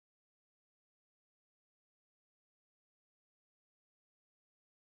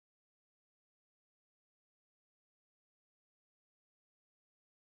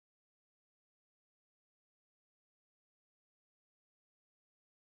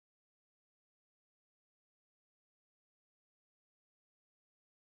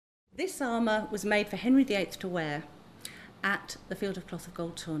This armour was made for Henry VIII to wear at the Field of Cloth of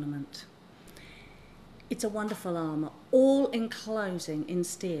Gold tournament. It's a wonderful armour, all enclosing in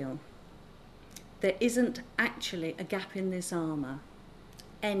steel. There isn't actually a gap in this armour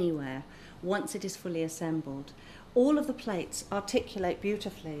anywhere once it is fully assembled. All of the plates articulate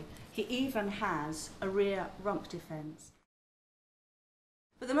beautifully. He even has a rear rump defence.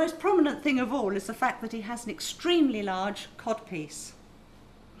 But the most prominent thing of all is the fact that he has an extremely large codpiece.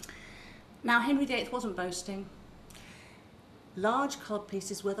 Now, Henry VIII wasn't boasting. Large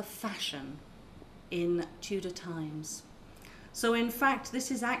codpieces were the fashion in Tudor times. So in fact, this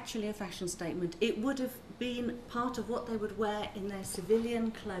is actually a fashion statement. It would have been part of what they would wear in their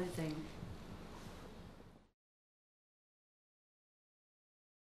civilian clothing